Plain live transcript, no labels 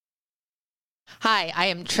Hi, I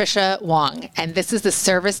am Trisha Wong, and this is the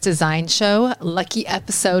Service Design Show, lucky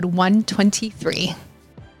episode 123.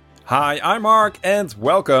 Hi, I'm Mark, and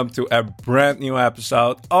welcome to a brand new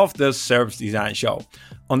episode of the Service Design Show.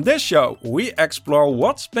 On this show, we explore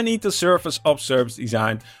what's beneath the surface of service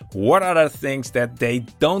design, what are the things that they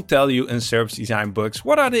don't tell you in service design books,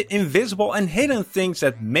 what are the invisible and hidden things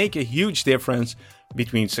that make a huge difference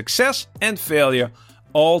between success and failure,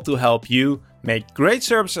 all to help you make great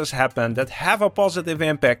services happen that have a positive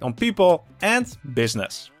impact on people and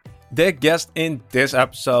business. The guest in this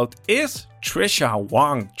episode is Trisha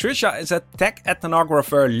Wong. Trisha is a tech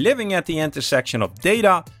ethnographer living at the intersection of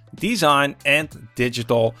data, design, and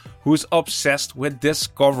digital, who's obsessed with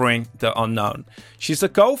discovering the unknown. She's the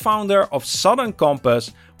co-founder of Southern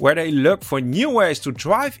Compass, where they look for new ways to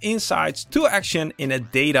drive insights to action in a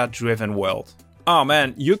data-driven world. Oh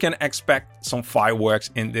man, you can expect some fireworks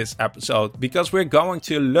in this episode because we're going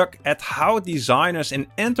to look at how designers in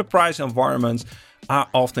enterprise environments are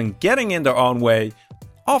often getting in their own way,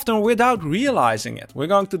 often without realizing it. We're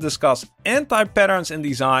going to discuss anti-patterns in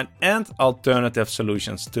design and alternative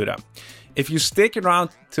solutions to them. If you stick around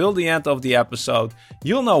till the end of the episode,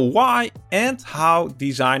 you'll know why and how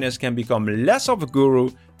designers can become less of a guru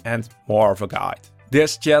and more of a guide.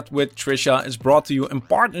 This chat with Trisha is brought to you in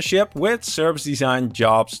partnership with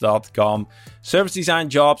ServiceDesignJobs.com. Service Design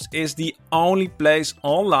Jobs is the only place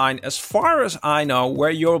online, as far as I know,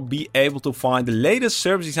 where you'll be able to find the latest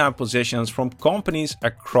service design positions from companies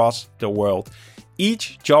across the world.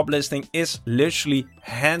 Each job listing is literally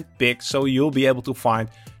handpicked, so you'll be able to find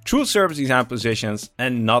true service design positions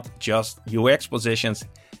and not just UX positions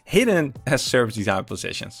hidden as service design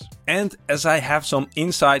positions. And as I have some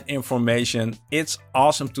inside information, it's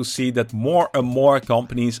awesome to see that more and more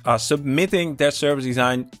companies are submitting their service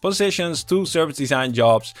design positions to Service Design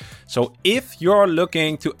Jobs. So if you're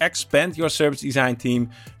looking to expand your service design team,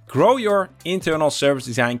 grow your internal service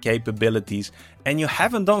design capabilities, and you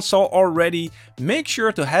haven't done so already, make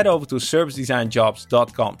sure to head over to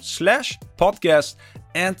servicedesignjobs.com/podcast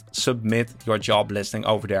and submit your job listing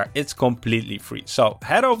over there. It's completely free. So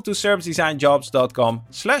head over to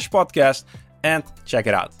servicedesignjobs.com/podcast and check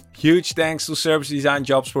it out. Huge thanks to Service Design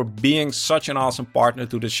Jobs for being such an awesome partner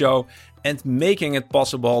to the show and making it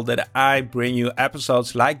possible that I bring you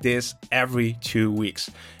episodes like this every 2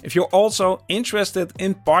 weeks. If you're also interested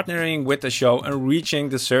in partnering with the show and reaching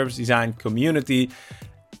the service design community,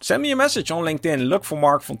 send me a message on LinkedIn. Look for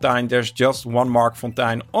Mark Fonteijn. There's just one Mark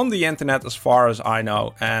Fonteijn on the internet as far as I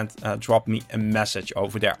know, and drop me a message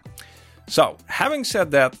over there. So, having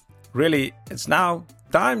said that, really, it's now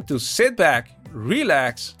time to sit back,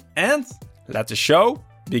 relax, and let the show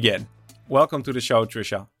begin. Welcome to the show,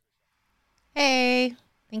 Trisha. Hey,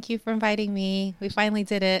 thank you for inviting me. We finally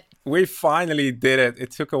did it. We finally did it.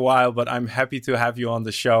 It took a while, but I'm happy to have you on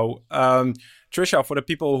the show. Trisha, for the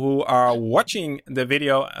people who are watching the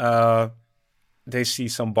video, they see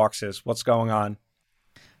some boxes. What's going on?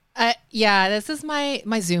 Yeah, this is my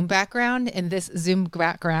Zoom background. And this Zoom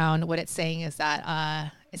background, what it's saying is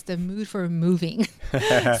that it's the mood for moving.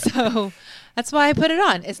 So that's why I put it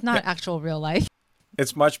on. It's not actual real life.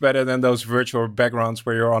 It's much better than those virtual backgrounds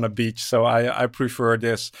where you're on a beach. So I prefer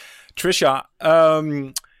this. Trisha,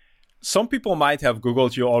 some people might have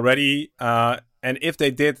Googled you already. And if they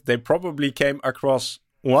did, they probably came across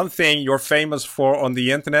one thing you're famous for on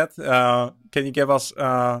the internet. Can you give us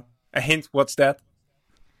a hint? What's that?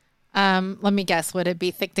 Let me guess. Would it be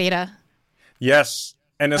thick data? Yes.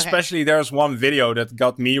 And especially there's one video that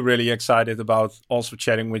got me really excited about also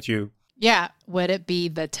chatting with you. Yeah. Would it be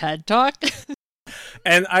the TED Talk?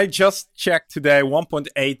 And I just checked today,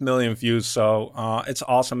 1.8 million views. So it's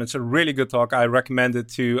awesome. It's a really good talk. I recommend it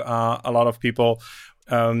to a lot of people.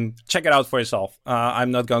 Check it out for yourself.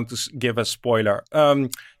 I'm not going to give a spoiler.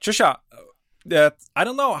 Trisha, I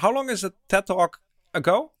don't know. How long is the TED Talk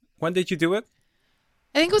ago? When did you do it?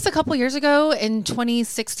 I think it was a couple years ago in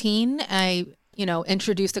 2016. I,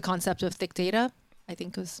 introduced the concept of thick data. I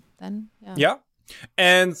think it was then. Yeah.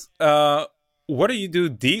 And what do you do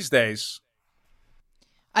these days?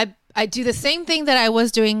 I do the same thing that I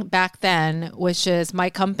was doing back then, which is my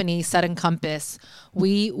company, Southern Compass.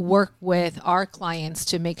 We work with our clients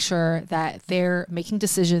to make sure that they're making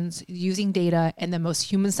decisions using data in the most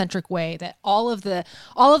human-centric way, that all of the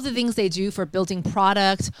things they do for building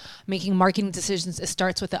product, making marketing decisions, it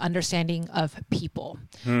starts with the understanding of people.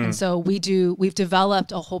 And so we've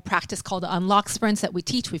developed a whole practice called the Unlock Sprints that we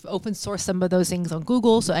teach. We've open sourced some of those things on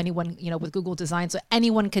Google. So anyone, with Google Design, so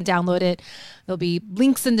anyone can download it. There'll be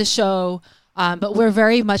links in the show. But we're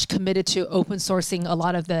very much committed to open sourcing a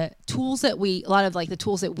lot of the tools that the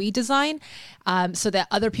tools that we design, so that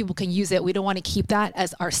other people can use it. We don't want to keep that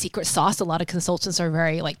as our secret sauce. A lot of consultants are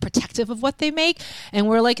very like protective of what they make, and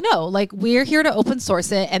we're like, no, like we're here to open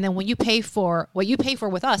source it. And then when you pay for what you pay for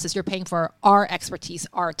with us, is you're paying for our expertise,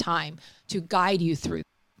 our time to guide you through.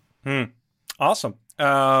 Awesome.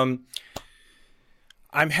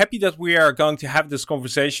 I'm happy that we are going to have this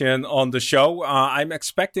conversation on the show. I'm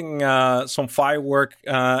expecting some firework,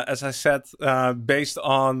 as I said, based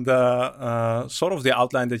on the sort of the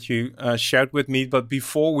outline that you shared with me. But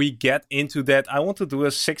before we get into that, I want to do a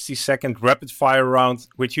 60-second rapid fire round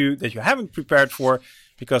with you that you haven't prepared for,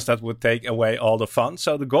 because that would take away all the fun.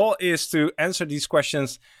 So the goal is to answer these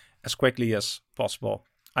questions as quickly as possible.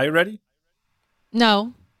 Are you ready?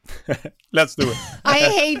 No. Let's do it. I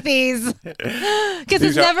hate these because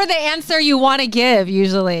it's never the answer you want to give.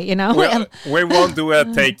 Usually, you know. We won't do a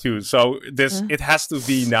take two. So it has to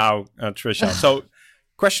be now, Trisha. So,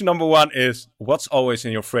 question number 1 is: what's always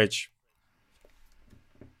in your fridge?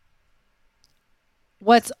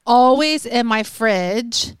 What's always in my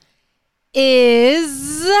fridge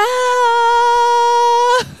is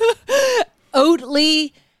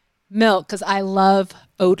Oatly milk, because I love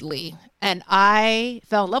Oatly. And I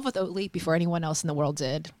fell in love with Oatly before anyone else in the world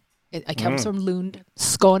did. It comes from Lund,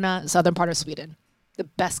 Skåne, southern part of Sweden. The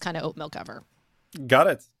best kind of oat milk ever. Got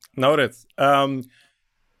it. Noted.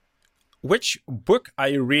 Which book are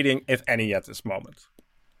you reading, if any, at this moment?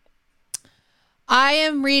 I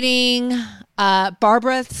am reading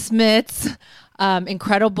Barbara Smith's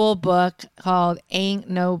incredible book called Ain't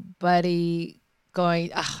Nobody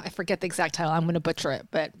Going... I forget the exact title. I'm going to butcher it,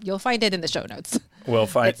 but you'll find it in the show notes. We'll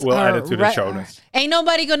add it to the show notes. Ain't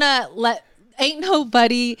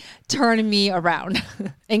nobody turn me around.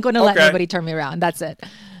 Ain't gonna let nobody turn me around. That's it.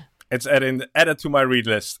 It's added to my read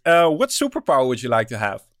list. What superpower would you like to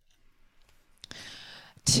have?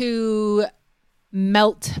 To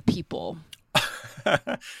melt people.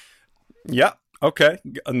 Yeah. Okay.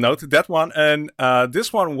 Noted that one. And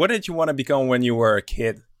this one, what did you want to become when you were a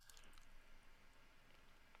kid?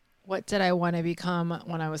 What did I want to become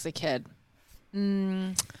when I was a kid?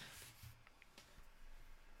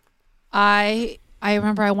 I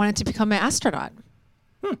remember I wanted to become an astronaut.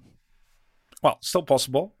 Well, still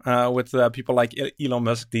possible with people like Elon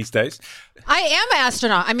Musk these days. I am an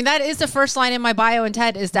astronaut. I mean, that is the first line in my bio in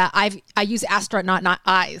TED, is that I use astronaut, not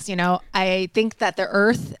eyes. You know, I think that the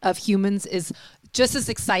Earth of humans is just as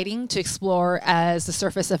exciting to explore as the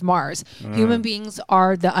surface of Mars. Human beings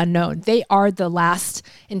are the unknown. They are the last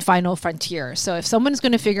and final frontier. So if someone's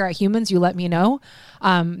going to figure out humans, you let me know.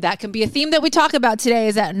 That can be a theme that we talk about today,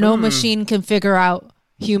 is that no machine can figure out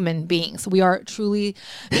human beings. We are truly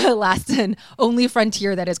the last and only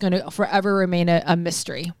frontier that is going to forever remain a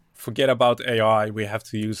mystery. Forget about AI. We have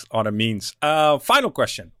to use other means. Final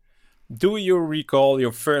question. Do you recall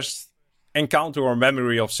your first encounter or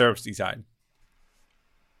memory of service design?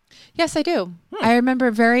 Yes, I do. I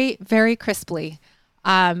remember very, very crisply.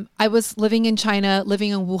 I was living in China,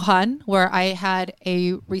 living in Wuhan, where I had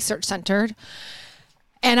a research center.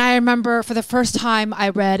 And I remember for the first time, I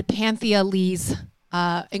read Panthea Lee's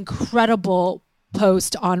incredible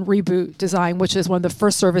post on Reboot Design, which is one of the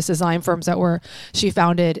first service design firms that she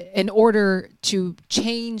founded in order to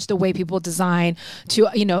change the way people design, to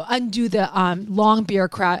undo the long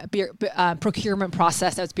procurement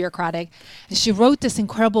process that's bureaucratic. And she wrote this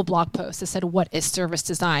incredible blog post that said, "What is service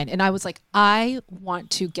design?" And I was like, I want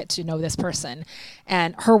to get to know this person,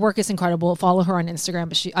 and her work is incredible. Follow her on Instagram,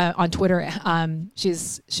 but she on Twitter.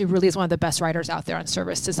 She really is one of the best writers out there on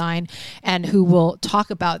service design, and who will talk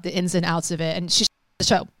about the ins and outs of it. And she the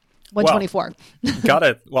show 124. Got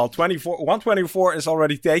it. Well, 124 is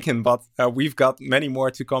already taken, but we've got many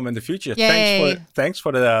more to come in the future. Yay. Thanks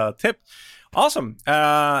for the tip. Awesome.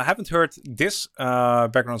 Haven't heard this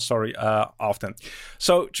background story often.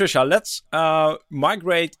 So, Trisha, let's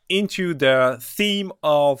migrate into the theme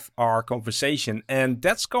of our conversation. And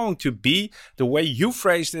that's going to be, the way you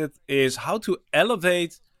phrased it, is how to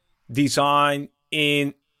elevate design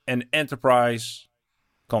in an enterprise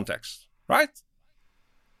context, right?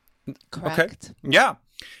 Correct. Okay. Yeah.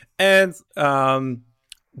 And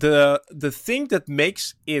the thing that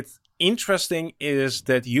makes it interesting is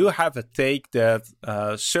that you have a take that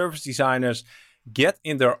service designers get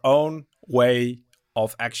in their own way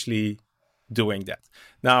of actually doing that.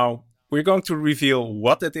 Now, we're going to reveal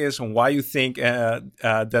what it is and why you think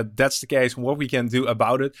that that's the case and what we can do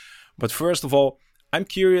about it. But first of all, I'm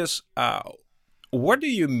curious, what do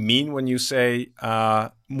you mean when you say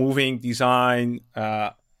moving design,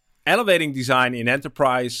 elevating design in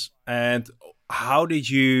enterprise, and how did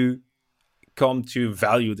you come to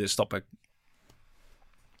value this topic?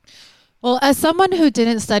 Well, as someone who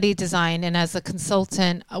didn't study design and as a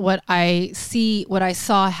consultant, what I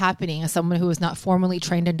saw happening as someone who was not formally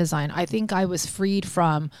trained in design, I think I was freed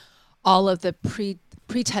from all of the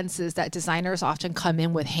pretenses that designers often come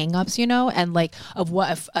in with hangups, and like of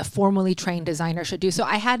what a formally trained designer should do. So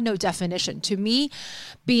I had no definition. To me,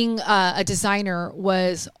 being a designer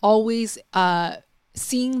was always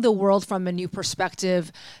seeing the world from a new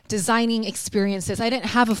perspective, designing experiences. I didn't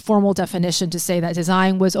have a formal definition to say that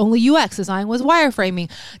design was only UX, design was wireframing,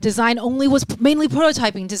 design only was mainly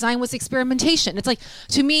prototyping, design was experimentation. It's like,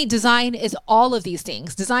 to me, design is all of these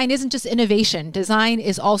things. Design isn't just innovation. Design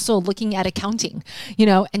is also looking at accounting,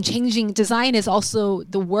 and changing. Design is also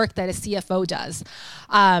the work that a CFO does.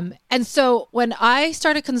 And so when I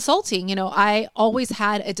started consulting, I always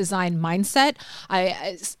had a design mindset.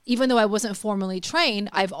 Even though I wasn't formally trained,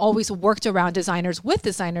 I've always worked around designers with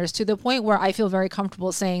designers to the point where I feel very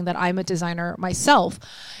comfortable saying that I'm a designer myself.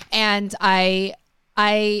 And I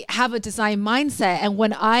have a design mindset. And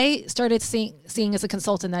when I started seeing as a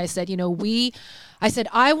consultant, I said,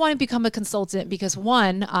 I want to become a consultant because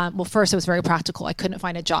first it was very practical. I couldn't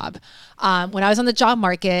find a job. When I was on the job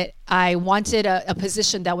market, I wanted a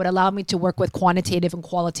position that would allow me to work with quantitative and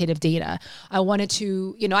qualitative data. I wanted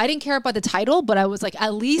to, I didn't care about the title, but I was like,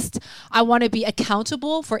 at least I want to be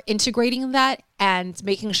accountable for integrating that and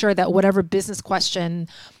making sure that whatever business question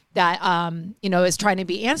that is trying to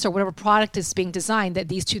be answered, whatever product is being designed, that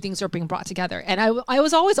these two things are being brought together. And I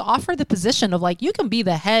was always offered the position of like, you can be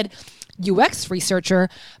the head UX researcher,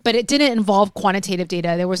 but it didn't involve quantitative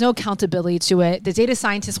data. There was no accountability to it. The data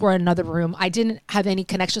scientists were in another room. I didn't have any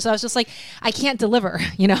connection. So I was just like, I can't deliver,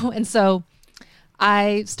 And so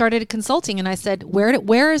I started consulting and I said,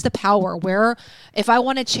 where is the power? If I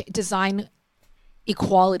want to design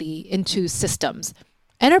equality into systems,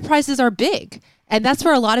 enterprises are big. And that's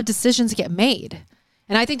where a lot of decisions get made.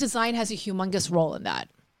 And I think design has a humongous role in that.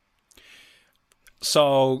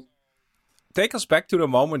 So take us back to the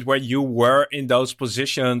moment where you were in those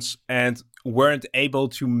positions and weren't able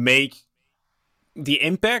to make the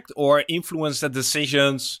impact or influence the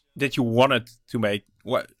decisions that you wanted to make.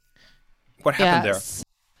 What happened there?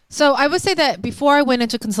 So I would say that before I went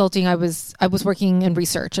into consulting, I was working in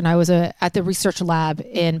research, and I was at the research lab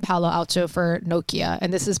in Palo Alto for Nokia.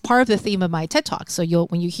 And this is part of the theme of my TED Talk. So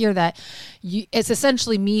when you hear that, it's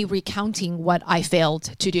essentially me recounting what I failed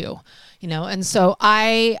to do. And so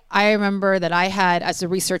I remember that I had, as a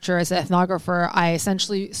researcher, as an ethnographer, I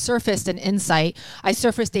essentially surfaced an insight. I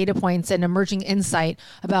surfaced data points and emerging insight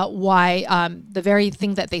about why the very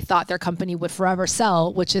thing that they thought their company would forever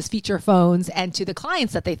sell, which is feature phones, and to the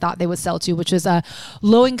clients that they thought they would sell to, which is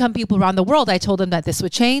low-income people around the world. I told them that this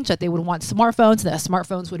would change, that they would want smartphones, that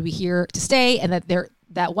smartphones would be here to stay, and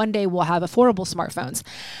that one day we'll have affordable smartphones.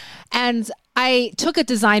 And I took a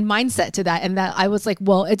design mindset to that, and that I was like,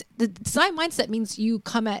 well, the design mindset means you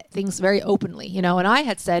come at things very openly, And I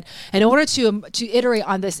had said, in order to iterate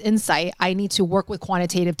on this insight, I need to work with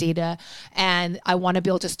quantitative data, and I want to be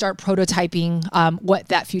able to start prototyping what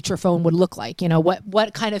that future phone would look like.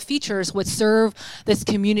 What kind of features would serve this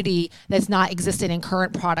community that's not existing in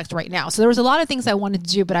current product right now. So there was a lot of things I wanted to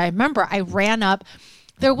do, but I remember I ran up.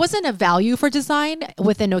 There wasn't a value for design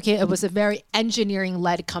within Nokia. It was a very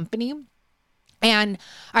engineering-led company. And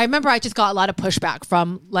I remember I just got a lot of pushback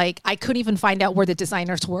from, like, I couldn't even find out where the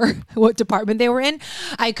designers were, what department they were in.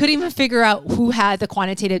 I couldn't even figure out who had the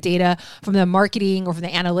quantitative data from the marketing or from the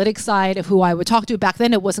analytics side of who I would talk to. Back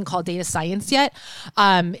then, it wasn't called data science yet.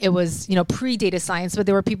 It was, pre-data science, but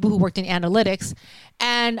there were people who worked in analytics.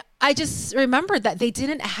 And I just remembered that they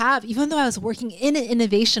didn't have, even though I was working in an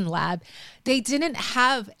innovation lab, they didn't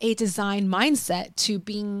have a design mindset to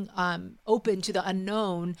being open to the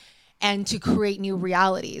unknown and to create new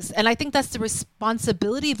realities. And I think that's the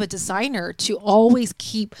responsibility of a designer, to always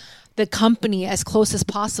keep the company as close as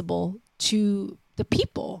possible to the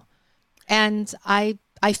people. And I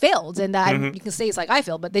failed, and you can say it's like I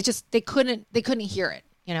failed, but they couldn't hear it,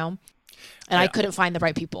 And I couldn't find the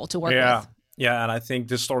right people to work with. Yeah, and I think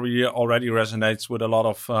this story already resonates with a lot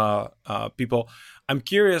of people. I'm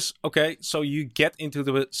curious, okay, so you get into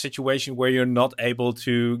the situation where you're not able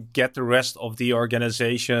to get the rest of the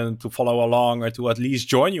organization to follow along or to at least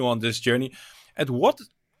join you on this journey. At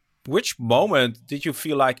which moment did you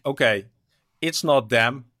feel like, okay, it's not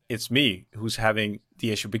them, it's me who's having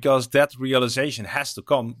the issue? Because that realization has to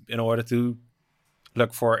come in order to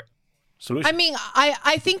look for solutions. I mean,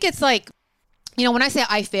 I think it's like, when I say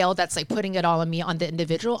I failed, that's like putting it all on me, on the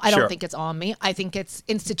individual. I don't think it's all on me. I think it's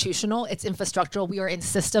institutional, it's infrastructural. We are in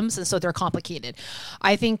systems, and so they're complicated.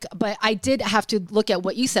 I think, but I did have to look at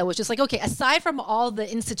what you said, which is like, okay, aside from all the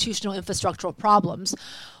institutional infrastructural problems,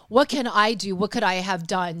 what can I do? What could I have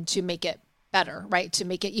done to make it better, right? To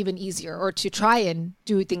make it even easier, or to try and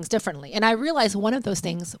do things differently. And I realized one of those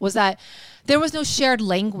things was that there was no shared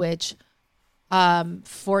language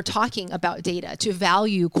for talking about data, to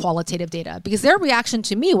value qualitative data, because their reaction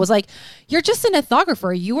to me was like, you're just an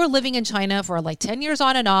ethnographer. You were living in China for like 10 years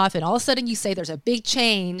on and off. And all of a sudden you say there's a big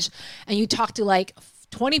change, and you talk to like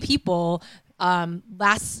 20 people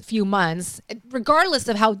last few months, regardless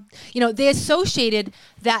of how, they associated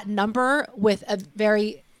that number with a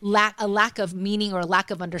very lack of meaning or lack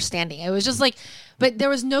of understanding. It was just like, but there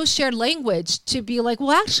was no shared language to be like,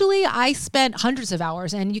 well, actually, I spent hundreds of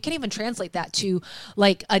hours, and you can't even translate that to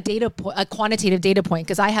like a quantitative data point,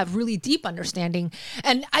 because I have really deep understanding,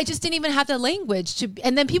 and I just didn't even have the language to.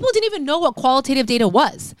 And then people didn't even know what qualitative data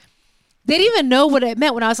was. They didn't even know what it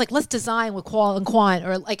meant when I was like, let's design with qual and quant,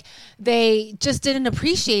 or like they just didn't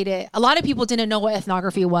appreciate it. A lot of people didn't know what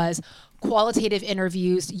ethnography was, qualitative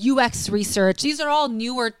interviews, UX research. These are all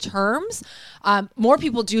newer terms. More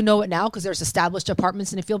people do know it now because there's established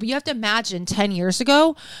departments in the field, but you have to imagine 10 years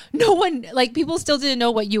ago, people still didn't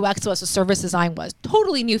know what UX was, or service design was.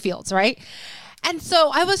 Totally new fields, right? And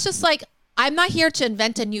so I was just like, I'm not here to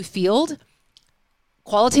invent a new field.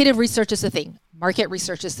 Qualitative research is the thing. Market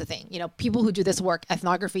research is the thing. People who do this work,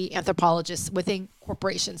 ethnography, anthropologists within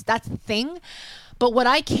corporations, that's the thing. But what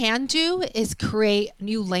I can do is create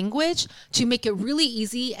new language to make it really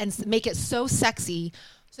easy and make it so sexy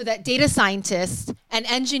so that data scientists and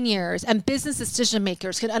engineers and business decision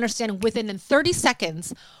makers can understand within 30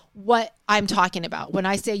 seconds what I'm talking about when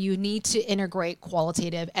I say you need to integrate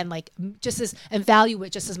qualitative and value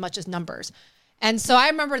it just as much as numbers. And so I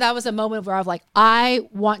remember that was a moment where I was like, I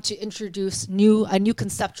want to introduce a new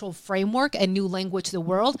conceptual framework and new language to the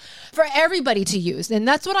world for everybody to use. And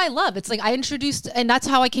that's what I love. It's like I introduced, and that's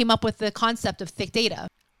how I came up with the concept of thick data.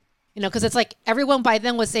 Because it's like everyone by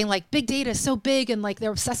then was saying like big data is so big, and like they're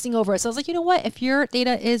obsessing over it. So I was like, you know what? If your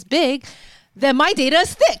data is big, then my data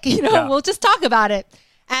is thick. We'll just talk about it.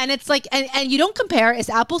 And it's like, and you don't compare. It's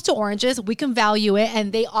apples to oranges. We can value it,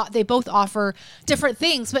 and they both offer different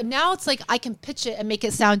things. But now it's like I can pitch it and make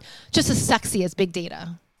it sound just as sexy as big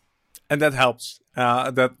data. And that helps.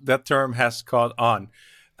 That term has caught on.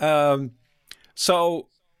 And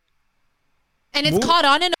it's caught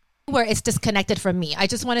on in a way where it's disconnected from me. I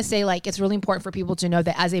just want to say, like, it's really important for people to know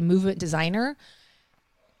that as a movement designer,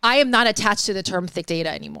 I am not attached to the term thick data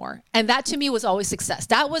anymore. And that to me was always success.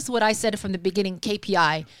 That was what I said from the beginning,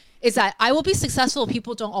 KPI, is that I will be successful if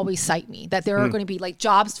people don't always cite me, that there are going to be like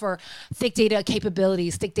jobs for thick data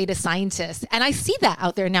capabilities, thick data scientists. And I see that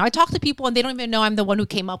out there now. I talk to people and they don't even know I'm the one who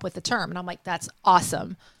came up with the term. And I'm like, that's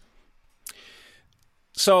awesome.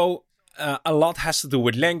 So a lot has to do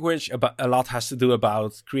with language, a lot has to do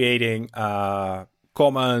about creating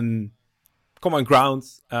common ground,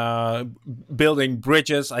 building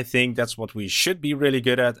bridges. I think that's what we should be really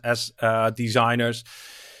good at as designers.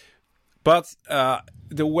 But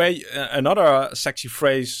the way another sexy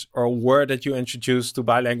phrase or word that you introduced to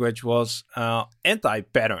ByLanguage was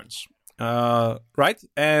anti-patterns, right?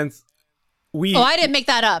 And I didn't make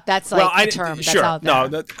that up. That's like a term. That's sure. Out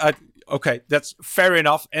there. Okay, that's fair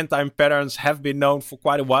enough. Anti-patterns have been known for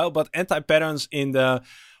quite a while, but anti-patterns in the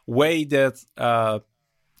way that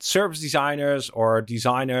service designers or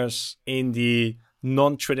designers in the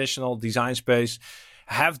non-traditional design space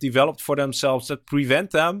have developed for themselves that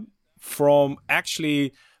prevent them from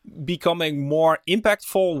actually becoming more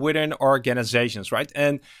impactful within organizations, right?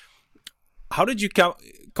 And how did you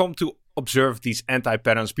come to observe these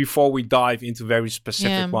anti-patterns before we dive into very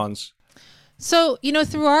specific ones? So,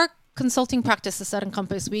 through our consulting practices at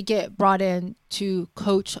Encompass, we get brought in to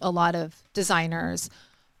coach a lot of designers,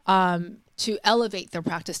 to elevate their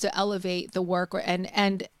practice, to elevate the work.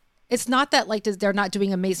 And it's not that like they're not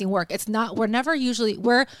doing amazing work.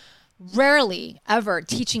 We're rarely ever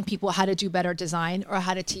teaching people how to do better design or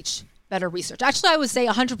how to teach better research. Actually, I would say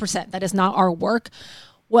 100%. That is not our work.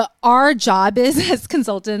 What our job is as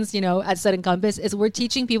consultants, at Encompass, is we're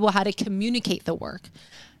teaching people how to communicate the work.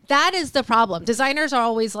 That is the problem. Designers are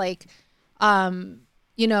always like,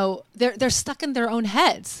 they're stuck in their own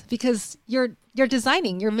heads because you're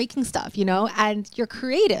designing, you're making stuff, and you're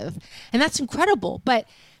creative, and that's incredible. But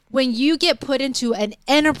when you get put into an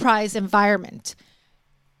enterprise environment,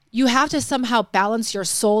 you have to somehow balance your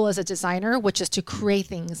soul as a designer, which is to create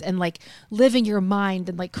things and like live in your mind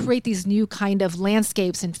and like create these new kind of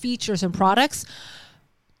landscapes and features and products,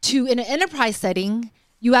 to in an enterprise setting,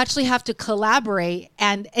 you actually have to collaborate,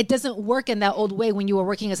 and it doesn't work in that old way when you were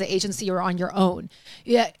working as an agency or on your own.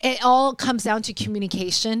 Yeah, it all comes down to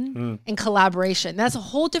communication and collaboration. That's a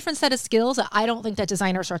whole different set of skills that I don't think that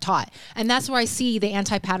designers are taught. And that's where I see the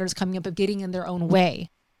anti-patterns coming up of getting in their own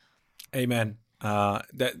way. Amen.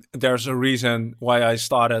 There's a reason why I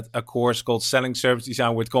started a course called Selling Service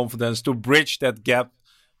Design with Confidence, to bridge that gap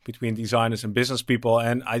between designers and business people.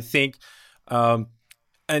 And I think...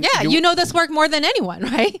 And you know this work more than anyone,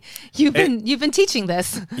 right? You've been teaching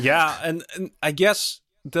this. Yeah, and I guess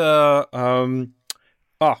it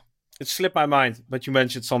slipped my mind, but you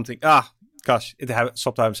mentioned something. Gosh, it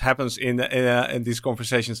sometimes happens in these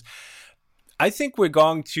conversations. I think we're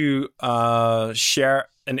going to share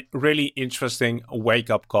a really interesting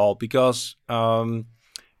wake-up call, because I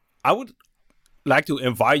would like to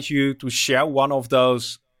invite you to share one of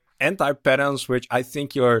those anti-patterns which I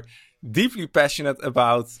think you're deeply passionate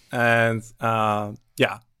about, and tell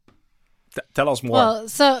us more. Well,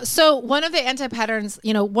 so one of the anti-patterns,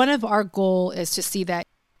 one of our goal is to see that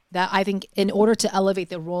I think in order to elevate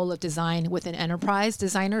the role of design within enterprise,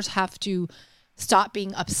 designers have to stop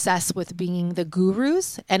being obsessed with being the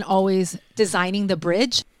gurus and always designing the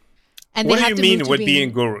bridge. And what do you mean with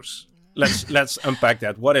being gurus? Let's unpack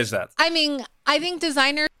that. What is that? I mean, I think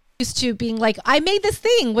designers used to being like, I made this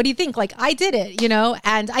thing. What do you think? Like, I did it,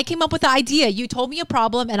 and I came up with the idea. You told me a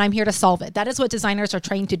problem and I'm here to solve it. That is what designers are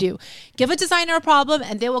trained to do. Give a designer a problem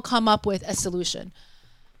and they will come up with a solution.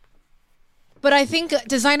 But I think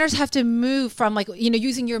designers have to move from, like,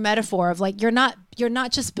 using your metaphor of like, you're not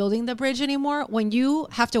just building the bridge anymore when you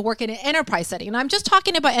have to work in an enterprise setting. And I'm just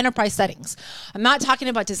talking about enterprise settings. I'm not talking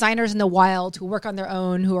about designers in the wild who work on their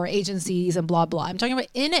own, who are agencies and blah, blah. I'm talking about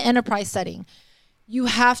in an enterprise setting. You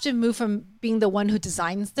have to move from being the one who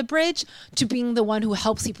designs the bridge to being the one who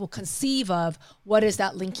helps people conceive of what is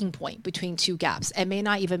that linking point between two gaps. It may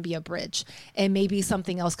not even be a bridge. It may be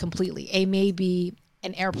something else completely. It may be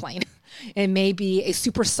an airplane. It may be a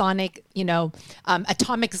supersonic,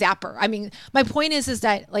 atomic zapper. I mean, my point is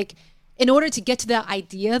that, like, in order to get to that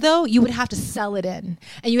idea, though, you would have to sell it in,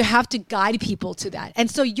 and you have to guide people to that.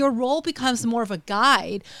 And so your role becomes more of a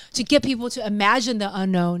guide to get people to imagine the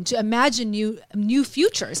unknown, to imagine new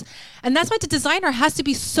futures. And that's why the designer has to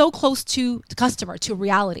be so close to the customer, to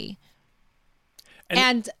reality.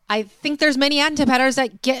 And I think there's many anti-patterns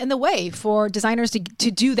that get in the way for designers to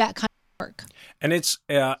do that kind of work. And it's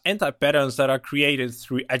anti-patterns that are created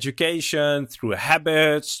through education, through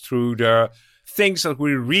habits, through the things that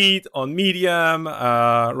we read on Medium,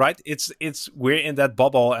 right? We're in that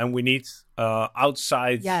bubble, and we need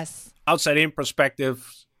outside in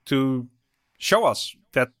perspective to show us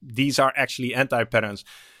that these are actually anti-patterns.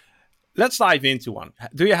 Let's dive into one.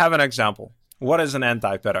 Do you have an example? What is an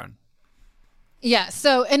anti-pattern? Yeah.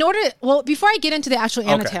 So before I get into the actual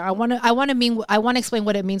anti-pattern, I want to explain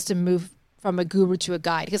what it means to move from a guru to a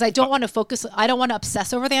guide, because I don't want to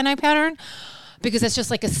obsess over the anti-pattern, because it's just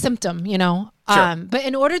like a symptom, Sure. But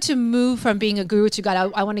in order to move from being a guru to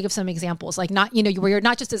guide, I want to give some examples, like where you're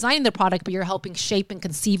not just designing the product, but you're helping shape and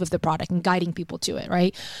conceive of the product and guiding people to it,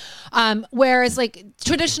 right? Whereas like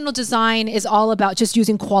traditional design is all about just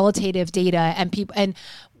using qualitative data and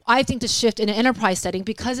I think the shift in an enterprise setting,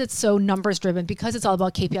 because it's so numbers driven, because it's all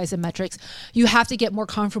about KPIs and metrics, you have to get more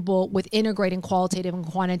comfortable with integrating qualitative and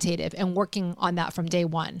quantitative and working on that from day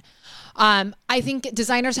one. I think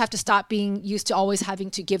designers have to stop being used to always having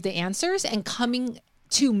to give the answers and coming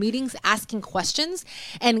to meetings, asking questions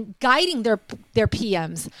and guiding their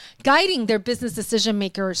PMs, guiding their business decision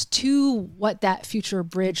makers to what that future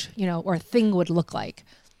bridge, or thing would look like.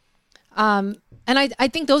 And I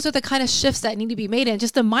think those are the kind of shifts that need to be made, and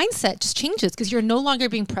just the mindset just changes, because you're no longer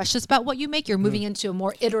being precious about what you make. You're moving into a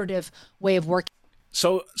more iterative way of working.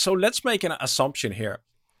 So let's make an assumption here.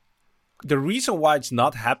 The reason why it's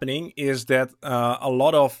not happening is that a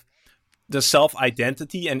lot of the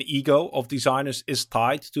self-identity and ego of designers is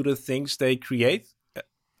tied to the things they create.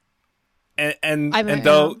 And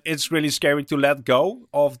though it's really scary to let go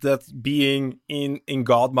of that being in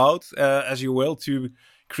God mode, as you will, to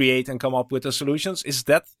create and come up with the solutions, is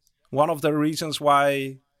that one of the reasons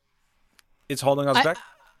why it's holding us back?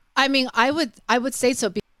 I mean, I would say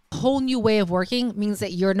so. A whole new way of working means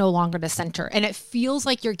that you're no longer the center, and it feels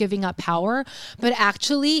like you're giving up power, but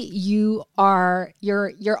actually you're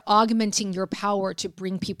augmenting your power to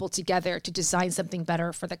bring people together to design something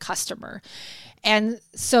better for the customer. And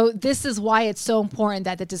so this is why it's so important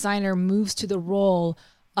that the designer moves to the role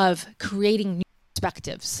of creating new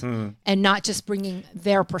perspectives and not just bringing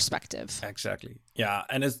their perspective. Exactly. Yeah,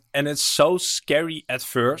 and it's so scary at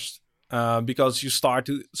first because you start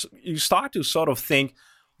to sort of think,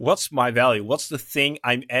 what's my value? What's the thing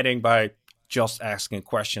I'm adding by just asking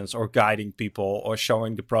questions or guiding people or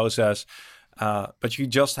showing the process? But you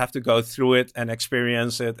just have to go through it and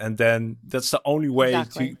experience it. And then that's the only way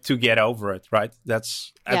to get over it, right?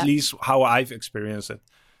 That's at least how I've experienced it.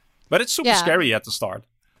 But it's super scary at the start.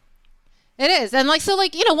 It is. And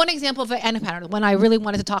one example of an anti-pattern, one I really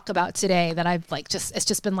wanted to talk about today that I've it's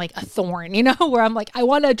just been like a thorn, where I'm like, I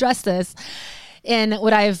want to address this. And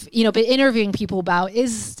what I've, been interviewing people about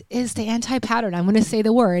is the anti-pattern. I'm going to say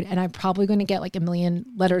the word, and I'm probably going to get like 1 million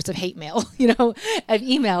letters of hate mail, of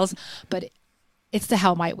emails, but it's the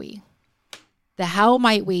how might we. The how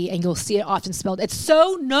might we, and you'll see it often spelled. It's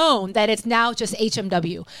so known that it's now just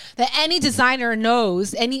HMW, that any designer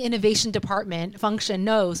knows, any innovation department function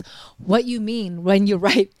knows what you mean when you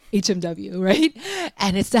write HMW, right?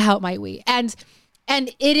 And it's the how might we. And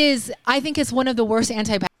it is, I think it's one of the worst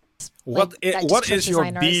anti-patterns. What is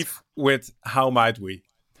your beef with how might we?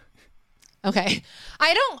 Okay.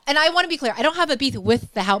 I want to be clear, I don't have a beef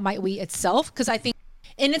with the how might we itself, because I think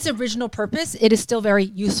in its original purpose, it is still very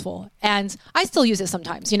useful. And I still use it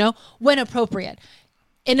sometimes, when appropriate.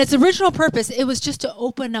 In its original purpose, it was just to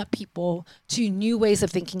open up people to new ways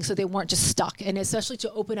of thinking so they weren't just stuck, and especially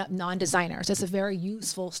to open up non-designers. It's a very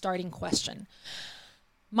useful starting question.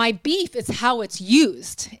 My beef is how it's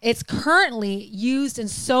used. It's currently used and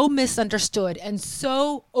so misunderstood and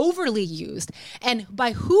so overly used. And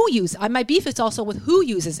by who uses it. My beef is also with who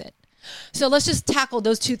uses it. So let's just tackle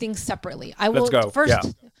those two things separately. Let's go.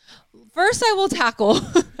 First I will tackle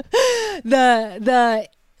the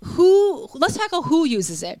who. Let's tackle who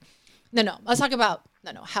uses it. Let's talk about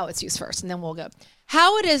how it's used first, and then we'll go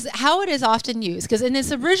how it is often used. Because in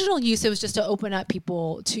its original use, it was just to open up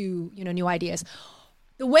people to new ideas.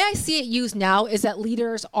 The way I see it used now is that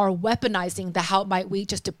leaders are weaponizing the how might we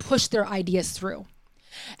just to push their ideas through.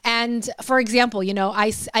 And for example,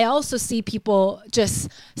 I also see people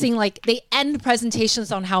just saying like they end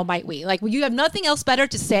presentations on how might we, like when you have nothing else better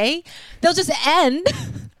to say, they'll just end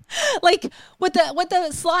like with the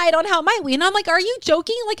slide on how might we. And I'm like, are you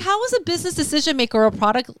joking? Like, how is a business decision maker or a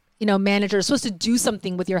product manager supposed to do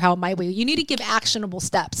something with your how might we? You need to give actionable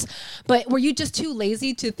steps. But were you just too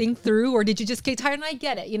lazy to think through, or did you just get tired? And I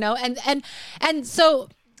get it, and so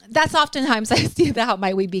that's oftentimes I see the how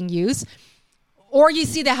might we being used. Or you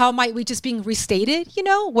see the how might we just being restated,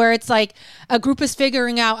 where it's like a group is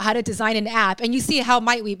figuring out how to design an app, and you see how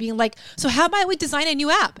might we being like, so how might we design a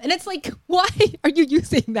new app? And it's like, why are you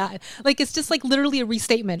using that? Like, it's just like literally a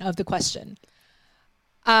restatement of the question.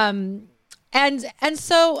 And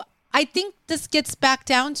so I think this gets back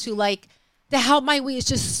down to like the how might we is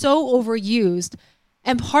just so overused.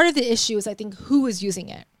 And part of the issue is I think who is using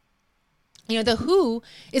it. The who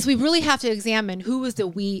is we really have to examine who is the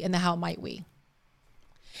we and the how might we.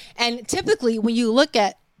 And typically, when you look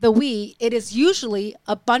at the we, it is usually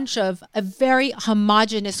a very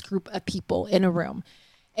homogenous group of people in a room.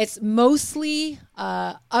 It's mostly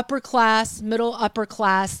upper class, middle upper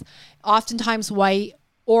class, oftentimes white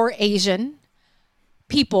or Asian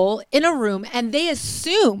people in a room, and they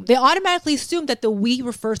automatically assume that the we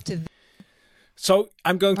refers to them. So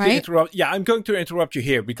I'm going to interrupt. Yeah, I'm going to interrupt you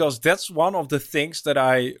here, because that's one of the things that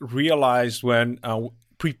I realized when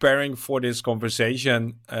preparing for this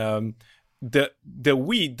conversation. The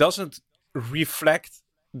we doesn't reflect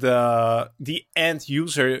the end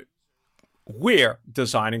user we're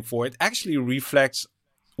designing for. It actually reflects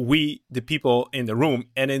we, the people in the room,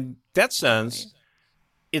 and in that sense,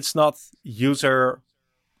 it's not user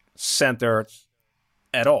centered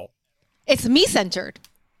at all. It's me centered.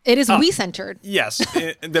 It is we centered. Yes,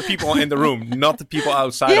 the people in the room, not the people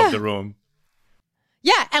outside of the room.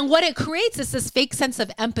 Yeah, and what it creates is this fake sense of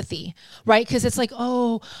empathy, right? Because it's like,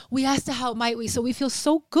 oh, we asked how might we, so we feel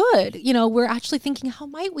so good. We're actually thinking, how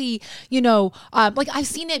might we, like I've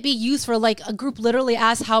seen it be used for like a group literally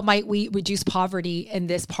asked, how might we reduce poverty in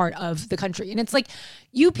this part of the country? And it's like,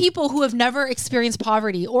 you people who have never experienced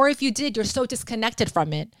poverty, or if you did, you're so disconnected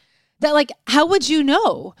from it, that like, how would you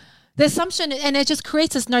know? The assumption, and it just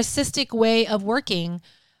creates this narcissistic way of working.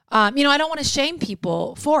 I don't want to shame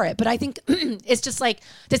people for it, but I think it's just like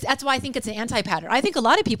this. That's why I think it's an anti-pattern. I think a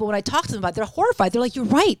lot of people, when I talk to them about it, they're horrified. They're like, you're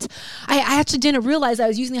right. I actually didn't realize I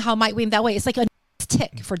was using how might we in that way. It's like a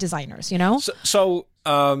tick for designers, So,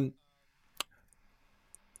 to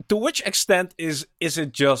which extent is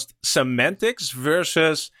it just semantics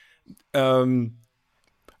versus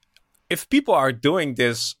if people are doing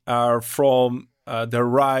this from the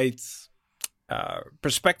right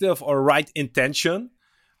perspective or right intention?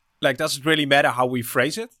 Like, does it really matter how we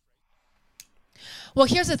phrase it? Well,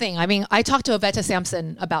 here's the thing. I mean, I talked to Aveta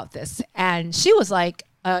Sampson about this, and she was like,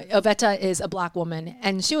 Ovetta is a Black woman,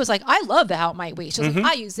 and she was like, I love the How Might We. She was like,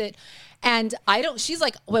 I use it. And she's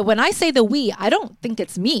like, well, when I say the we, I don't think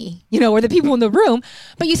it's me, or the people in the room.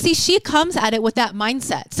 But you see, she comes at it with that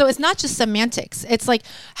mindset. So it's not just semantics. It's like,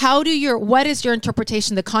 what is your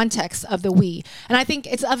interpretation, the context of the we? And I think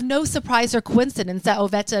it's of no surprise or coincidence that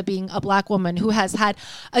Ovetta, being a Black woman who has had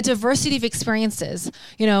a diversity of experiences,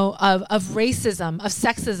 of racism, of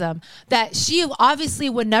sexism, that she obviously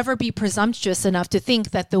would never be presumptuous enough to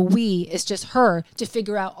think that the we is just her to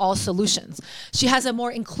figure out all solutions. She has a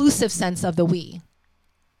more inclusive sense of the we.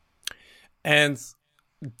 And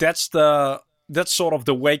that's sort of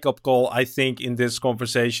the wake-up call, I think, in this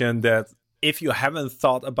conversation, that if you haven't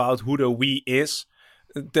thought about who the we is,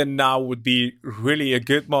 then now would be really a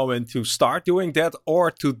good moment to start doing that,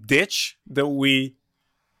 or to ditch the we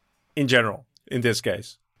in general, in this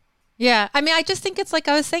case. Yeah. I mean, I just think it's like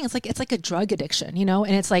I was saying, it's like a drug addiction,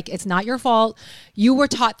 and it's like, it's not your fault. You were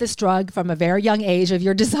taught this drug from a very young age of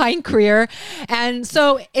your design career. And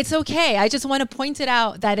so it's okay. I just want to point it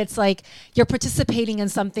out that it's like you're participating in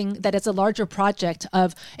something that is a larger project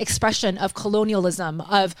of expression, of colonialism,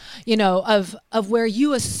 of where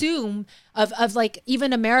you assume of like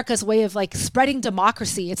even America's way of like spreading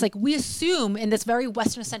democracy. It's like we assume in this very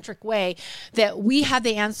Western centric way that we have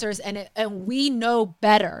the answers and we know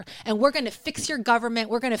better, and we're going to fix your government,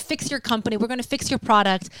 we're going to fix your company, we're going to fix your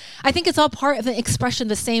product. I think it's all part of the expression of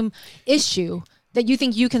the same issue, that you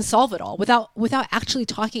think you can solve it all without actually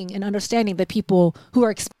talking and understanding the people who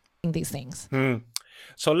are experiencing these things.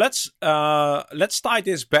 So let's tie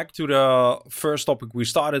this back to the first topic we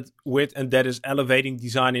started with, and that is elevating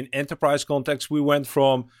design in enterprise context. We went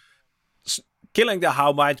from killing the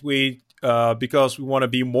how might we because we want to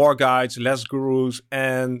be more guides, less gurus,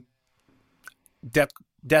 and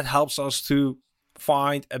that helps us to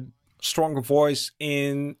find a stronger voice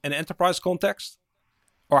in an enterprise context.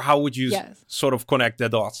 Or how would you sort of connect the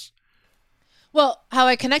dots? Well, how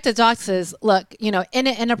I connect the dots is, look, in an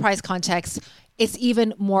enterprise context, it's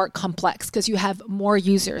even more complex because you have more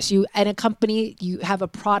users. In a company, you have a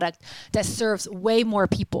product that serves way more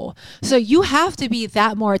people. So you have to be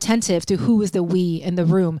that more attentive to who is the we in the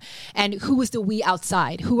room and who is the we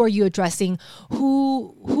outside. Who are you addressing?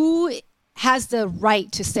 Who has the right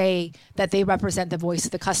to say that they represent the voice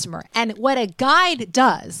of the customer? And what a guide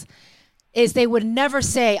does is they would never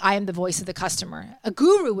say, I am the voice of the customer. A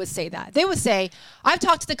guru would say that. They would say, I've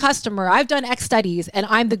talked to the customer, I've done X studies, and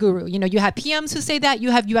I'm the guru. You have PMs who say that,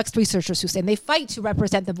 you have UX researchers who say, and they fight to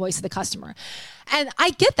represent the voice of the customer. And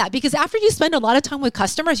I get that, because after you spend a lot of time with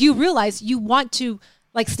customers, you realize you want to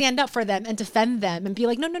like stand up for them and defend them and be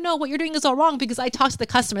like, no, what you're doing is all wrong because I talked to the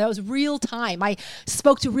customer. That was real time. I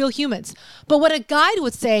spoke to real humans. But what a guide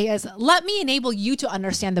would say is, let me enable you to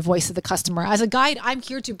understand the voice of the customer. As a guide, I'm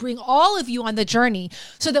here to bring all of you on the journey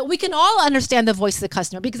so that we can all understand the voice of the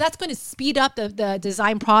customer, because that's going to speed up the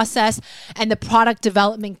design process and the product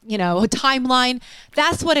development, timeline.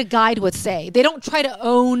 That's what a guide would say. They don't try to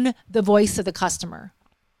own the voice of the customer.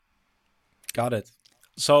 Got it.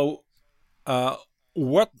 So,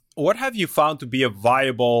 what have you found to be a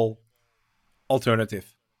viable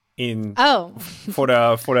alternative for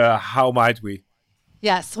the how might we?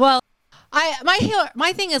 Yes. Well,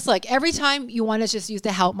 my thing is, like, every time you want to just use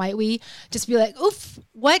the how might we, just be like, oof,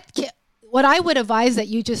 what I would advise that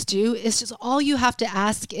you just do is just all you have to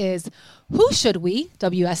ask is, who should we,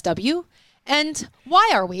 WSW, and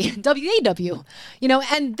why are we, WAW?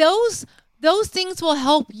 And those things will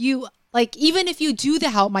help you. Like, even if you do the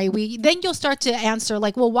how might we, then you'll start to answer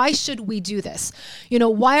like, well, why should we do this?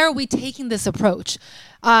 Why are we taking this approach?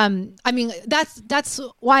 That's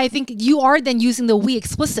why I think you are then using the we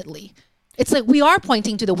explicitly. It's like we are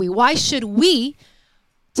pointing to the we. Why should we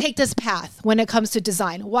take this path when it comes to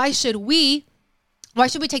design? Why should we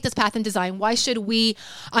take this path in design? Why should we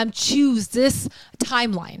choose this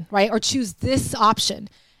timeline, right? Or choose this option?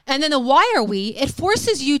 And then the why are we, it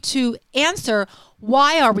forces you to answer,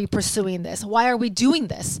 why are we pursuing this? Why are we doing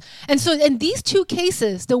this? And so in these two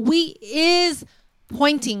cases, the we is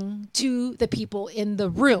pointing to the people in the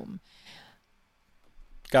room.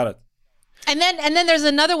 Got it. And then there's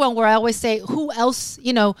another one where I always say, who else,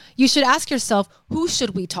 you should ask yourself, who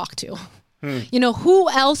should we talk to? Who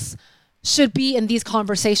else should be in these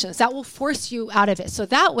conversations? That will force you out of it. So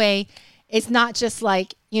that way, it's not just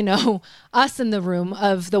like, us in the room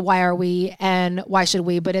of the why are we and why should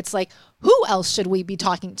we, but it's like, who else should we be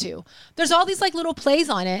talking to? There's all these like little plays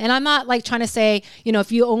on it. And I'm not like trying to say,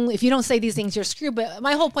 if you don't say these things, you're screwed. But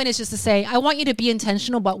my whole point is just to say, I want you to be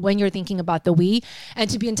intentional about when you're thinking about the we, and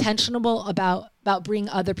to be intentional about bringing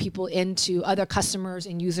other people into other customers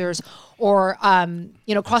and users, or,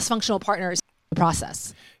 cross-functional partners.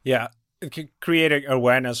 process. Yeah, it can create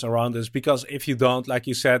awareness around this, because if you don't, like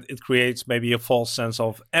you said, it creates maybe a false sense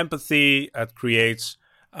of empathy. It creates,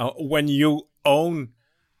 when you own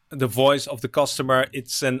the voice of the customer,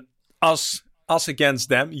 it's an us against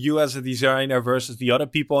them, you as a designer versus the other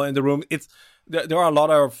people in the room. There are a lot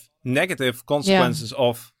of negative consequences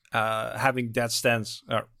of having that stance.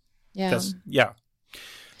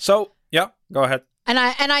 So go ahead. And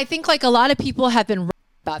I think like a lot of people have been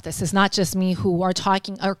about this. It's not just me who are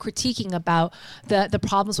talking or critiquing about the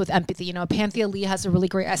problems with empathy. You know, Panthea Lee has a really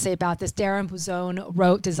great essay about this. Darren Buzone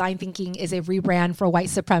wrote Design Thinking is a rebrand for white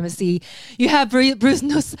supremacy. You have Bruce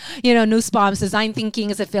Nussbaum's Design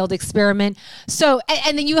Thinking is a failed experiment. So,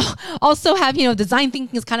 and then you also have, Design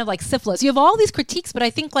Thinking is kind of like syphilis. You have all these critiques, but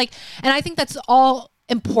I think I think that's all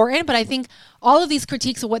important, but I think all of these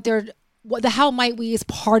critiques are how might we is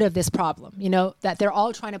part of this problem, that they're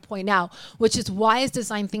all trying to point out, which is why is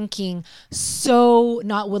design thinking so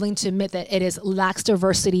not willing to admit that it lacks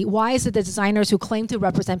diversity? Why is it that designers who claim to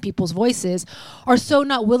represent people's voices are so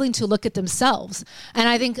not willing to look at themselves? And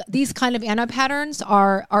I think these kind of anti-patterns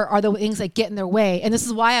are the things that get in their way. And this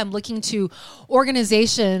is why I'm looking to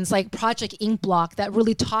organizations like Project Inkblock that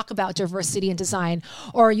really talk about diversity in design.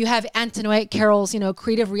 Or you have Antoinette Carroll's,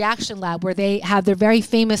 Creative Reaction Lab, where they have their very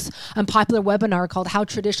famous popular webinar called How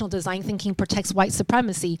Traditional Design Thinking Protects White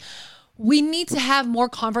Supremacy. We need to have more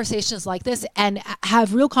conversations like this and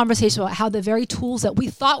have real conversations about how the very tools that we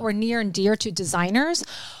thought were near and dear to designers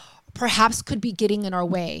perhaps could be getting in our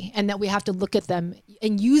way, and that we have to look at them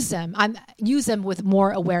and use them with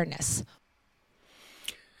more awareness.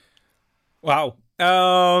 Wow.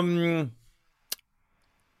 A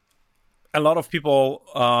lot of people,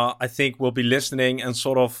 I think, will be listening and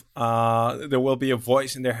sort of there will be a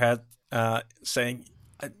voice in their head saying,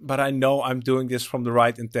 but I know I'm doing this from the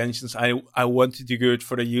right intentions. I want to do good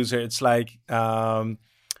for the user. It's like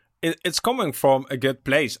it's coming from a good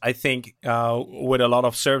place, I think, with a lot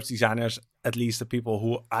of service designers, at least the people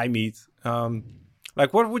who I meet.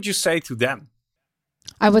 What would you say to them?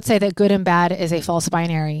 I would say that good and bad is a false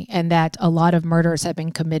binary, and that a lot of murders have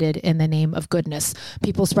been committed in the name of goodness.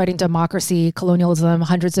 People spreading democracy, colonialism,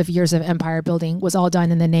 hundreds of years of empire building was all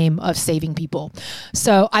done in the name of saving people.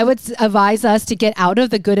 So I would advise us to get out of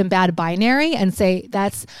the good and bad binary and say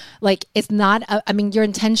that's like, it's not, your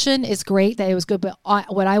intention is great that it was good, but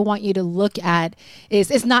what I want you to look at is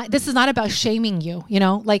this is not about shaming you,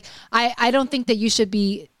 I don't think that you should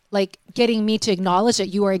be getting me to acknowledge that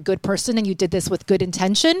you are a good person and you did this with good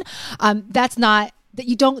intention. That's not that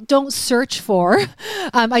you don't search for.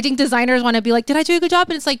 I think designers want to be like, did I do a good job?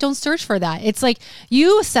 And it's like, don't search for that. It's like,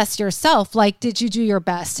 you assess yourself, did you do your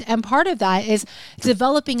best? And part of that is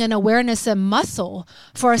developing an awareness and muscle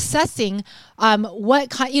for assessing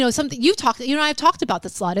what kind, something you've talked, I've talked about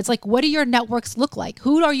this a lot. It's like, what do your networks look like?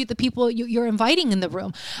 Who are you, the people you're inviting in the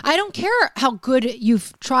room? I don't care how good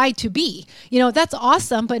you've tried to be, that's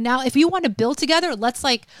awesome. But now if you want to build together, let's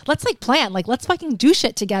plan, let's fucking do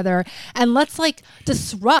shit together, and let's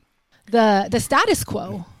disrupt the status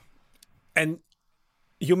quo. And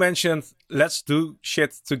you mentioned let's do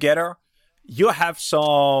shit together. You have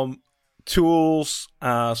some tools,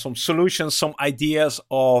 some solutions, some ideas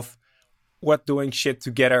of what doing shit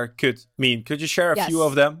together could mean. Could you share a few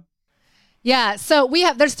of them? Yeah. So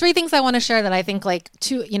there's three things I want to share that I think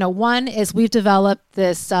one is we've developed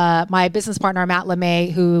this, my business partner, Matt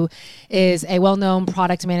LeMay, who is a well-known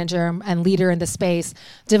product manager and leader in the space,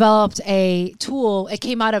 developed a tool. It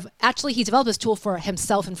came out of, he developed this tool for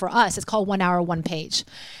himself and for us. It's called 1 Hour, 1 Page.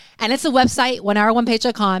 And it's a website,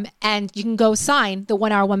 1hour1page.com, and you can go sign the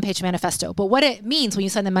 1 Hour, 1 Page manifesto. But what it means when you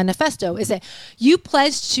sign the manifesto is that you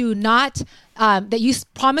pledge to not, that you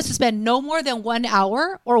promise to spend no more than 1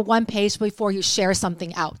 hour or 1 page before you share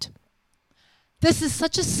something out. This is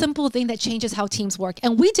such a simple thing that changes how teams work.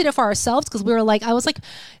 And we did it for ourselves because we were like,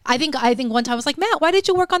 I think one time I was like, Matt, why did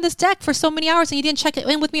you work on this deck for so many hours and you didn't check it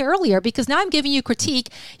in with me earlier? Because now I'm giving you critique.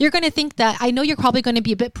 You're going to think that I know you're probably going to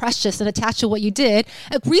be a bit precious and attached to what you did.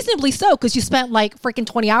 Reasonably so, because you spent freaking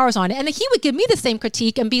 20 hours on it. And then he would give me the same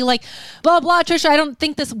critique and be like, blah, blah, Trisha, I don't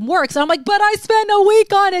think this works. And I'm like, but I spent a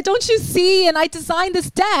week on it. Don't you see? And I designed this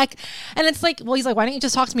deck. And it's like, well, he's like, why didn't you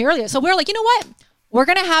just talk to me earlier? So we're like, you know what? We're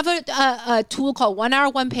going to have a tool called 1 Hour,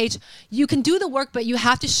 1 Page. You can do the work, but you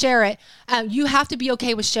have to share it. You have to be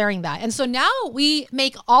okay with sharing that. And so now we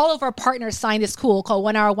make all of our partners sign this tool called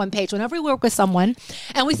 1 Hour, 1 Page whenever we work with someone.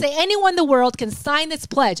 And we say anyone in the world can sign this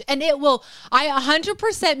pledge. And it will, I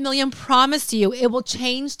 100% million promise to you, it will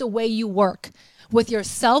change the way you work with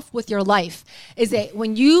yourself, with your life. Is that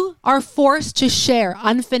when you are forced to share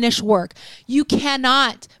unfinished work, you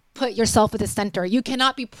cannot put yourself at the center. You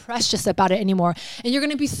cannot be precious about it anymore. And you're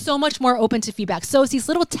going to be so much more open to feedback. So it's these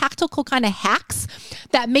little tactical kind of hacks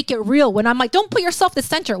that make it real. When I'm like, don't put yourself at the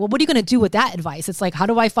center. Well, what are you going to do with that advice? It's like, how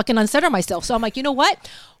do I fucking uncenter myself? So I'm like, you know what?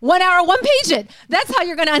 1 hour, one page it. That's how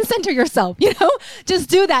you're going to uncenter yourself. Just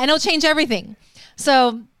do that and it'll change everything.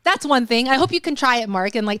 So that's one thing. I hope you can try it,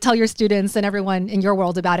 Mark, and like tell your students and everyone in your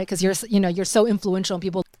world about it, because you're so influential and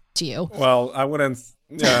people to you. Well, I wouldn't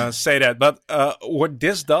say that, but what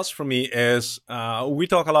this does for me is we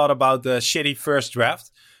talk a lot about the shitty first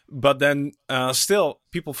draft, but then still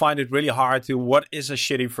people find it really hard to what is a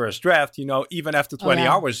shitty first draft. Even after 20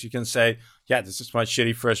 hours, you can say, yeah, this is my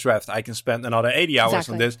shitty first draft. I can spend another 80 hours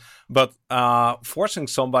on this. But forcing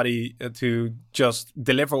somebody to just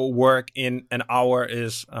deliver work in an hour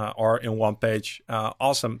is, or in one page,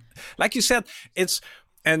 awesome. Like you said, it's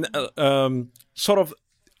sort of,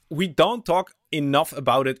 we don't talk enough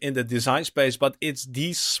about it in the design space, but it's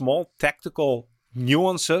these small tactical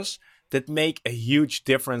nuances that make a huge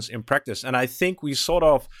difference in practice. And I think we sort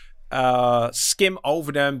of skim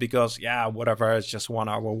over them because, whatever, it's just 1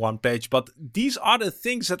 hour, one page. But these are the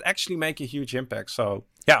things that actually make a huge impact. So,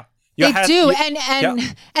 yeah. They do.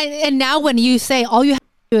 And now when you say all you have to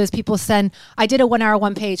do is people send, I did a 1 hour,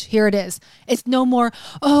 one page, here it is. It's no more,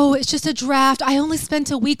 it's just a draft. I only spent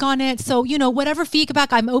a week on it. So, whatever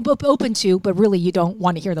feedback I'm open to, but really you don't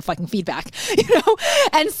want to hear the fucking feedback,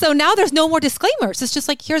 And so now there's no more disclaimers. It's just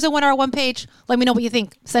like, here's a 1 hour, one page. Let me know what you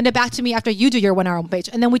think. Send it back to me after you do your 1 hour, one page.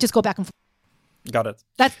 And then we just go back and forth. Got it.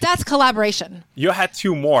 That's collaboration. You had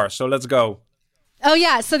 2 more, so let's go. Oh,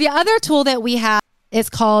 yeah. So the other tool that we have is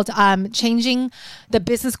called changing the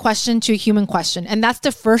business question to a human question. And that's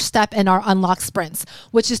the first step in our Unlock Sprints,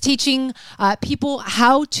 which is teaching people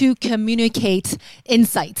how to communicate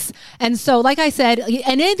insights. And so, like I said,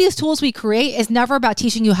 any of these tools we create is never about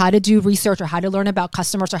teaching you how to do research or how to learn about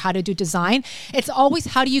customers or how to do design. It's always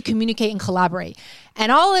how do you communicate and collaborate. And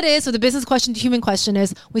all it is with the business question to human question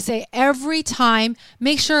is we say every time,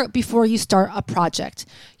 make sure before you start a project,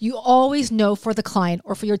 you always know for the client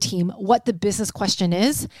or for your team what the business question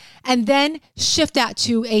is, and then shift that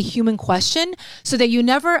to a human question so that you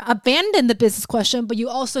never abandon the business question, but you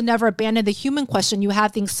also never abandon the human question. You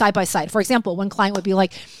have things side by side. For example, one client would be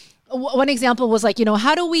like, one example was like,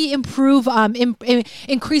 how do we improve,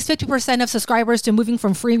 increase 50% of subscribers to moving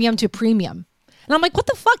from freemium to premium? And I'm like, what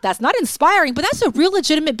the fuck? That's not inspiring, but that's a real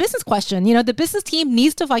legitimate business question. The business team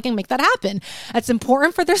needs to fucking make that happen. That's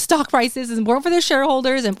important for their stock prices. It's important for their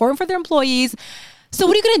shareholders, important for their employees. So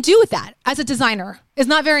what are you going to do with that as a designer? It's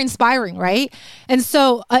not very inspiring, right? And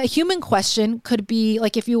so a human question could be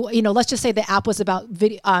like, if let's just say the app was about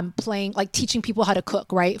playing, like teaching people how to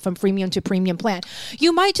cook, right? From freemium to premium plan.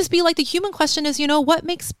 You might just be like, the human question is, what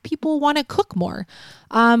makes people want to cook more?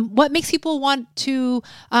 What makes people want to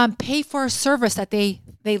pay for a service that they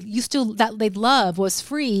love was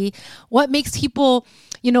free? What makes people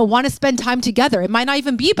want to spend time together? It might not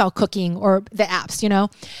even be about cooking or the apps,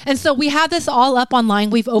 And so we have this all up online.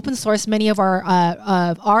 We've open sourced many of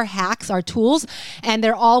our hacks, our tools, and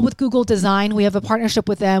they're all with Google Design. We have a partnership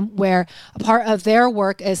with them where a part of their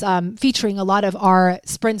work is featuring a lot of our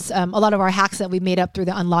sprints, a lot of our hacks that we made up through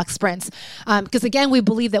the Unlock Sprints. Because again, we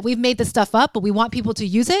believe that we've made this stuff up, but we want people to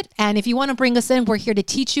use it. And if you want to bring us in, we're here to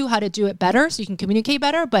teach you how to do it better so you can communicate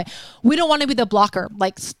better. But we don't want to be the blocker.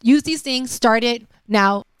 Like, use these things, start it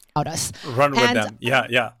now, out us. Run with them.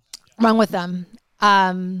 Yeah. Run with them.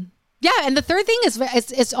 And the third thing is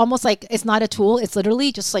it's almost like it's not a tool. It's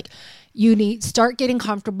literally just like start getting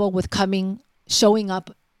comfortable with showing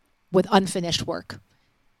up with unfinished work.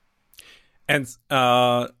 And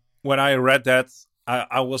when I read that,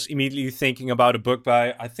 I was immediately thinking about a book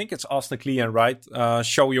by, I think it's Austin Kleon, right?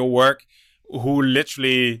 Show Your Work, who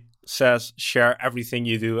literally says share everything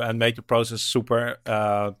you do and make the process super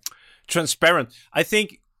transparent. I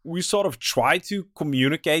think we sort of try to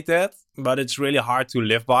communicate that, but it's really hard to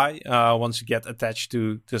live by once you get attached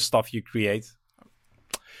to the stuff you create.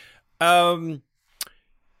 Heading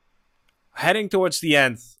towards the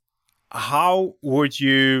end, how would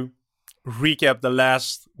you recap the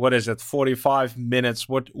last, 45 minutes?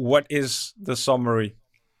 What is the summary?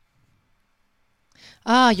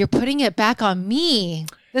 You're putting it back on me.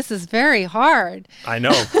 This is very hard. I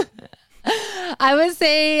know. I would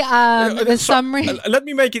say the summary. Let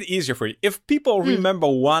me make it easier for you. If people remember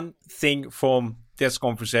one thing from this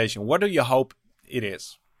conversation, what do you hope it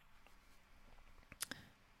is?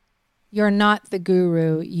 You're not the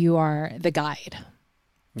guru. You are the guide.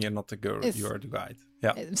 You're not the guru. You are the guide.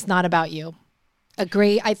 Yeah. It's not about you.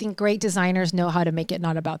 I think great designers know how to make it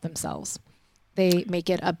not about themselves. They make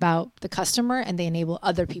it about the customer and they enable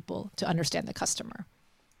other people to understand the customer.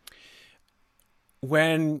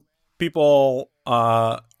 when people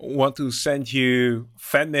want to send you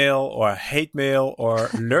fan mail or hate mail or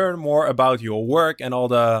learn more about your work and all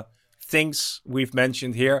the things we've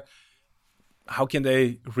mentioned here, how can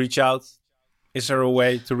they reach out? Is there a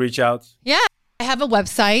way to reach out? Yeah. I have a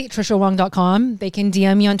website, trishawong.com. They can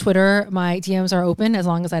DM me on Twitter. My DMs are open as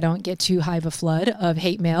long as I don't get too high of a flood of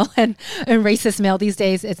hate mail and racist mail these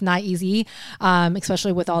days. It's not easy,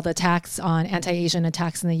 especially with all the attacks on anti-Asian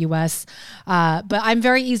attacks in the U.S. But I'm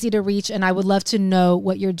very easy to reach, and I would love to know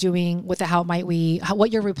what you're doing with the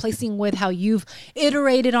what you're replacing with, how you've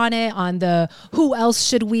iterated on it, on the who else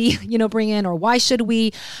should we, bring in, or why should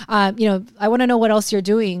we? I want to know what else you're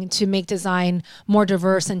doing to make design more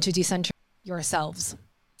diverse and to decentralize yourselves.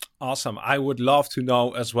 Awesome. I would love to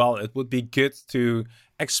know as well. It would be good to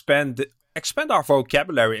expand our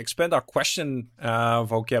vocabulary, expand our question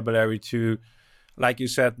vocabulary to, like you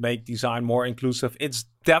said, make design more inclusive. It's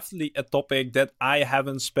definitely a topic that I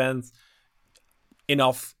haven't spent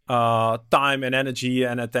enough time and energy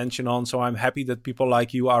and attention on. So I'm happy that people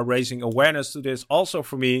like you are raising awareness to this. Also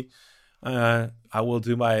for me, I will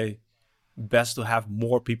do my best to have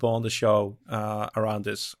more people on the show around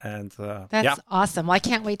this. And that's awesome. Well, I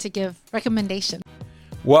can't wait to give recommendations.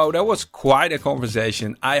 Wow, that was quite a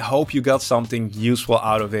conversation. I hope you got something useful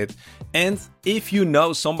out of it. And if you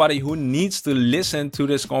know somebody who needs to listen to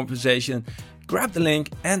this conversation, grab the link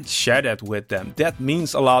and share that with them. That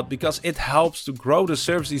means a lot because it helps to grow the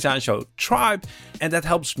Service Design Show tribe, and that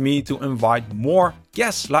helps me to invite more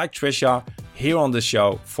guests like Trisha here on the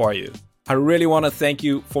show for you. I really want to thank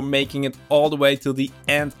you for making it all the way to the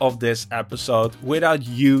end of this episode. Without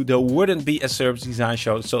you, there wouldn't be a Service Design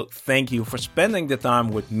Show. So thank you for spending the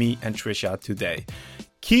time with me and Trisha today.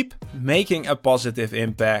 Keep making a positive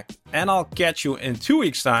impact, and I'll catch you in 2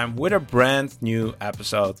 weeks' time with a brand new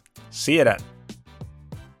episode. See you then.